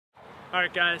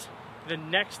Alright guys, the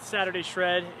next Saturday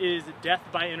shred is death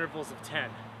by intervals of 10.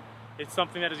 It's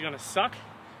something that is going to suck,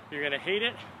 you're going to hate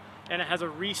it, and it has a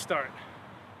restart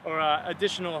or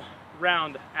additional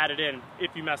round added in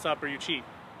if you mess up or you cheat.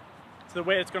 So the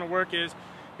way it's going to work is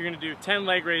you're going to do 10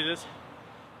 leg raises,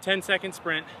 10-second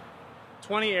sprint,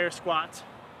 20 air squats,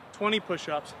 20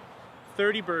 push-ups,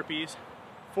 30 burpees,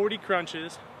 40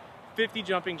 crunches, 50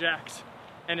 jumping jacks,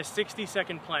 and a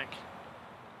 60-second plank.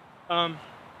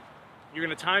 You're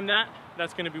going to time that.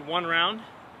 That's going to be one round,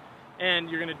 and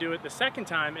you're going to do it the second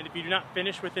time, and if you do not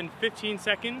finish within 15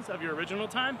 seconds of your original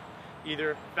time,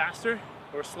 either faster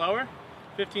or slower,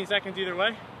 15 seconds either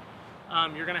way,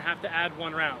 you're going to have to add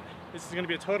one round. This is going to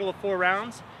be a total of 4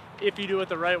 rounds if you do it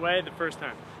the right way the first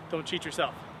time. Don't cheat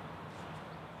yourself.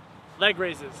 Leg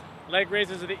raises. Leg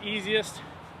raises are the easiest.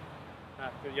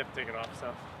 You have to take it off,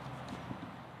 so.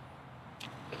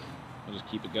 We'll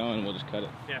just keep it going, we'll just cut it.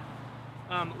 Yeah.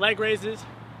 Leg raises,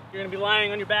 you're going to be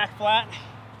lying on your back flat.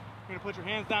 You're going to put your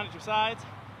hands down at your sides.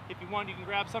 If you want, you can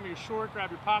grab some of your short,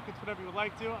 grab your pockets, whatever you would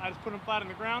like to. I just put them flat on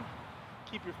the ground.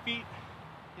 Keep your feet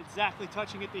exactly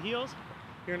touching at the heels.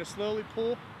 You're going to slowly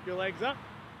pull your legs up.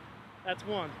 That's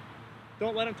 1.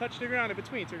 Don't let them touch the ground in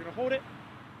between. So you're going to hold it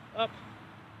up,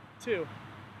 2,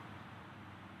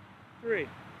 3,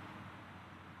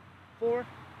 4,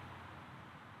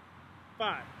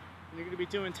 5. And you're going to be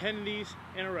doing 10 of these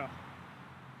in a row.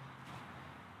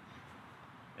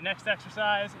 The next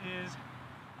exercise is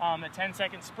a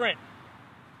 10-second sprint.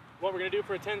 What we're going to do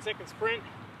for a 10-second sprint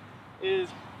is,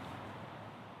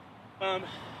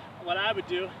 what I would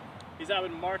do is I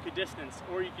would mark a distance,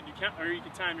 or you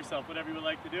could time yourself, whatever you would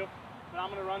like to do. But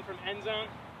I'm going to run from end zone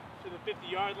to the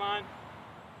 50-yard line.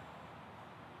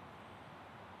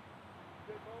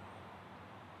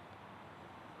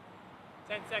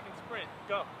 10-second sprint,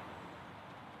 go.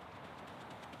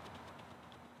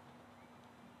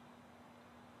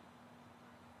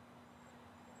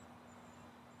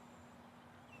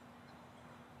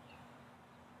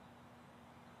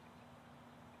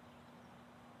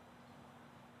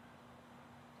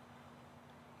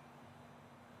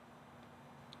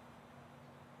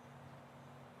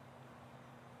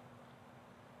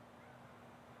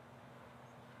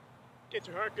 Get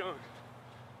your heart going.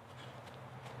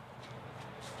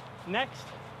 Next,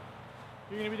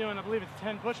 you're going to be doing, I believe it's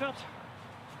 10 push-ups.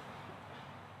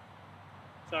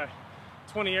 Sorry,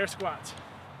 20 air squats.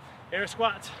 Air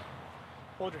squats,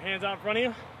 hold your hands out in front of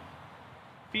you,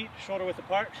 feet shoulder width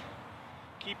apart.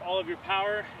 Keep all of your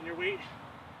power and your weight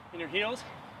in your heels.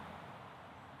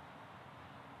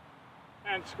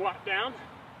 And squat down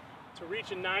to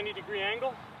reach a 90-degree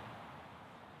angle.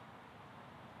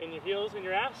 In your heels and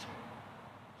your ass.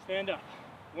 Stand up.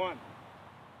 1,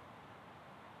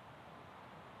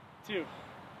 2,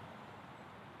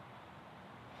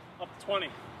 up to 20.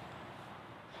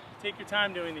 Take your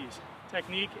time doing these.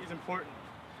 Technique is important.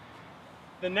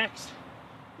 The next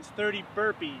is 30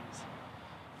 burpees.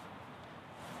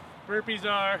 Burpees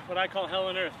are what I call hell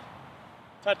on earth.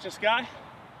 Touch the sky,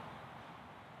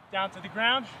 down to the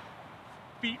ground,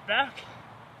 feet back,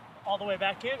 all the way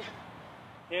back in,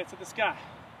 hands to the sky.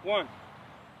 1,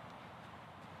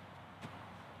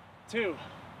 2,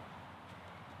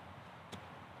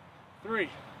 3,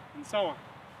 and so on.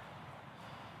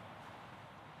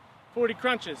 40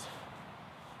 crunches.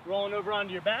 Rolling over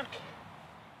onto your back.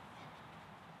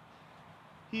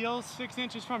 Heels 6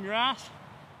 inches from your ass,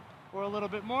 or a little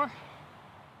bit more.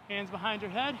 Hands behind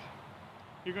your head.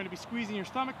 You're going to be squeezing your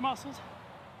stomach muscles,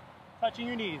 touching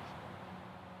your knees.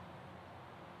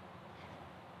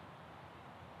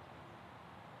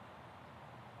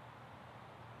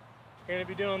 You're going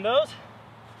to be doing those,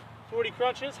 40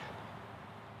 crunches,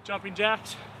 jumping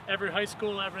jacks, every high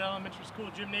school, every elementary school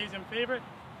gymnasium favorite.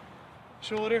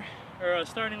 Shoulder, or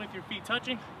starting with your feet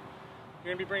touching.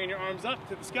 You're going to be bringing your arms up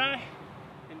to the sky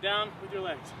and down with your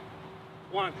legs.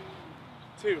 1,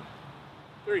 2,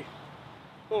 3,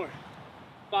 4,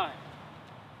 5.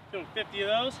 Doing 50 of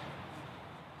those.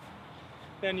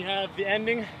 Then you have the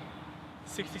ending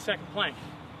 60-second plank.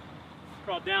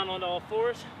 Crawl down onto all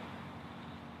fours.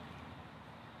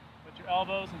 Put your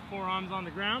elbows and forearms on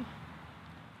the ground.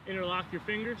 Interlock your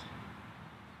fingers.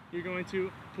 You're going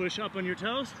to push up on your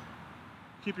toes.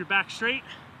 Keep your back straight.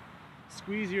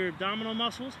 Squeeze your abdominal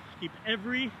muscles. Keep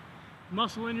every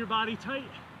muscle in your body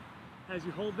tight as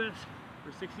you hold this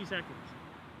for 60 seconds.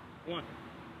 1,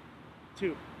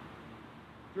 2,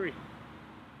 3,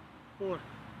 4,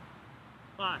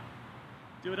 5.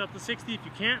 Do it up to 60 if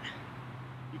you can't.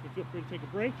 You can feel free to take a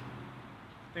break.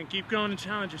 Then keep going and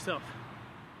challenge yourself.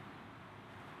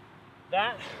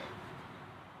 That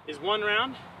is one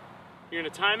round. You're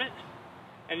going to time it,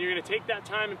 And you're gonna take that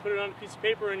time and put it on a piece of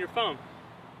paper or on your phone.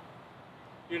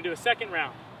 You're gonna do a second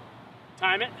round.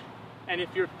 Time it, and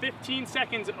if you're 15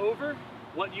 seconds over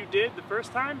what you did the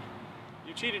first time,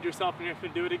 you cheated yourself and you have to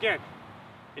do it again.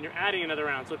 And you're adding another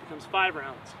round, so it becomes 5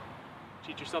 rounds.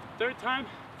 Cheat yourself the third time,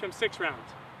 it becomes 6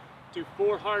 rounds. Do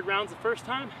 4 hard rounds the first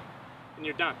time, and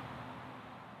you're done.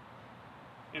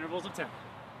 Intervals of 10.